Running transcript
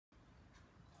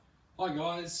Hi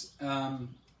guys,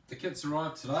 the kit's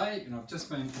arrived today and I've just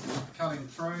been cutting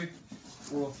through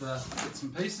all of the bits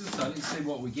and pieces, so let's see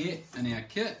what we get in our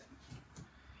kit.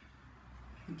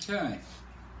 Okay,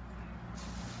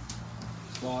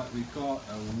 so we've got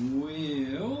a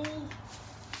wheel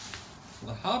for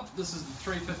the hub. This is the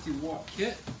 350 watt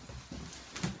kit.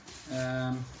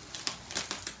 Got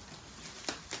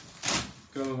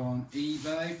it on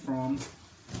eBay from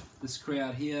this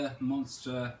crowd here,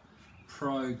 monsterpro.com.au.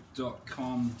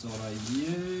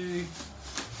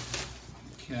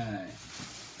 Okay.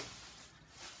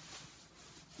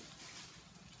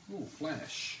 Oh,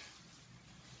 flash.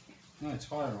 No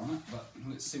tyre on it, but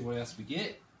let's see what else we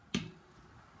get.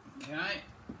 Okay.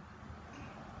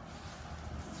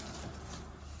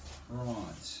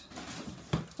 Right.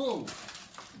 Oh.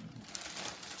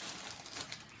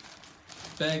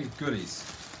 Bag of goodies.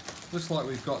 Looks like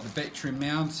we've got the battery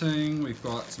mounting, we've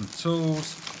got some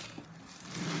tools,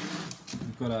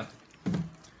 we've got a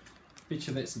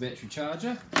picture that's the battery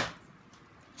charger,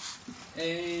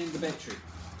 and the battery.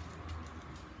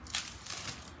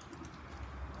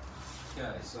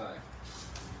 Okay, so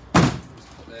let's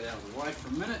put that out of the way for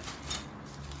a minute.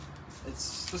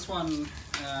 This one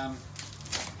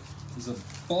is a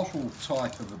bottle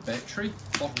type of a battery,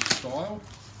 bottle style.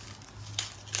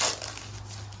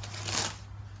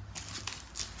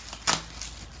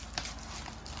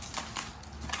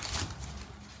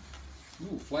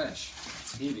 Ooh, flash,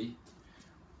 it's heavy.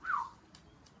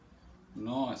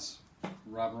 Nice.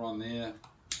 Rubber on there.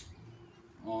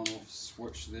 On off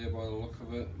switch there by the look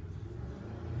of it.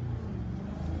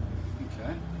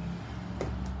 Okay.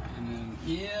 And then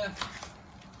here,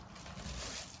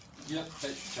 yep,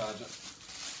 battery charger.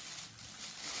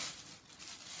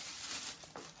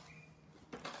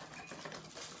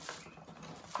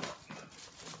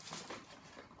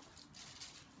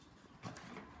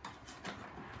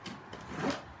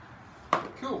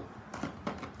 Cool.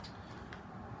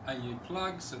 AU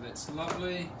plug, so that's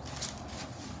lovely.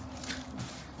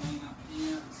 Clean up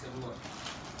here, let's have a look.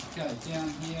 Okay, down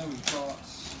here we've got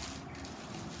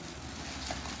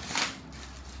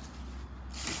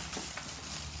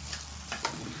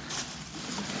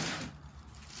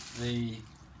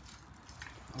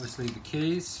obviously the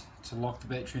keys to lock the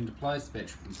battery into place, the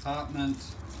battery compartment.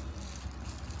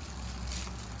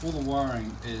 All the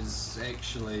wiring is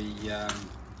actually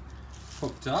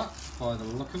hooked up by the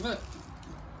look of it,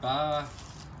 bar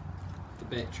the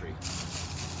battery.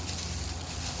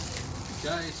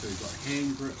 Okay, so we've got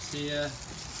hand grips here,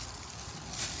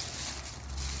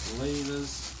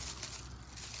 levers.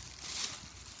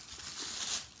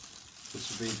 This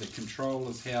will be the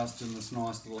controllers housed in this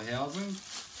nice little housing.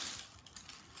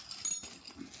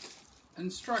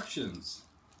 Instructions.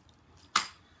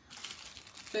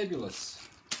 Fabulous.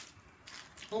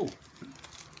 Oh,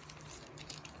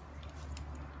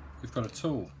 we've got a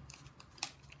tool.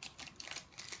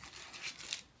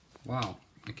 Wow.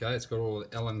 Okay, it's got all the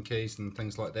Allen keys and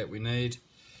things like that we need.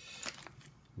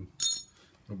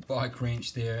 A bike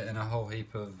wrench there and a whole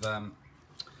heap of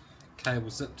cable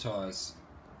zip ties.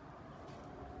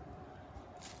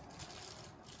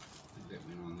 I think that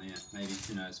went on there, maybe,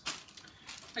 who knows.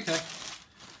 Okay,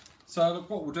 so look,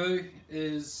 what we'll do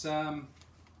is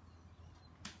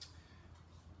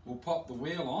we'll pop the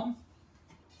wheel on.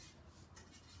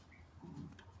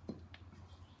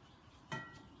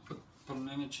 Put an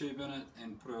inner tube in it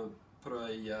and put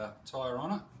a tyre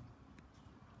on it.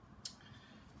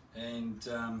 And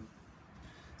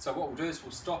so what we'll do is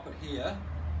we'll stop it here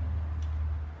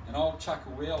and I'll chuck a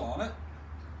wheel on it.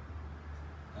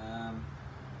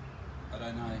 I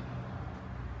don't know,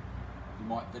 you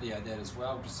might video that as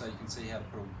well, just so you can see how to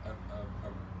put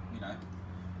a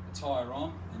tyre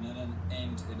on and an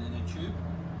inner tube.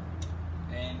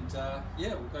 And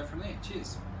yeah, we'll go from there.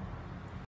 Cheers.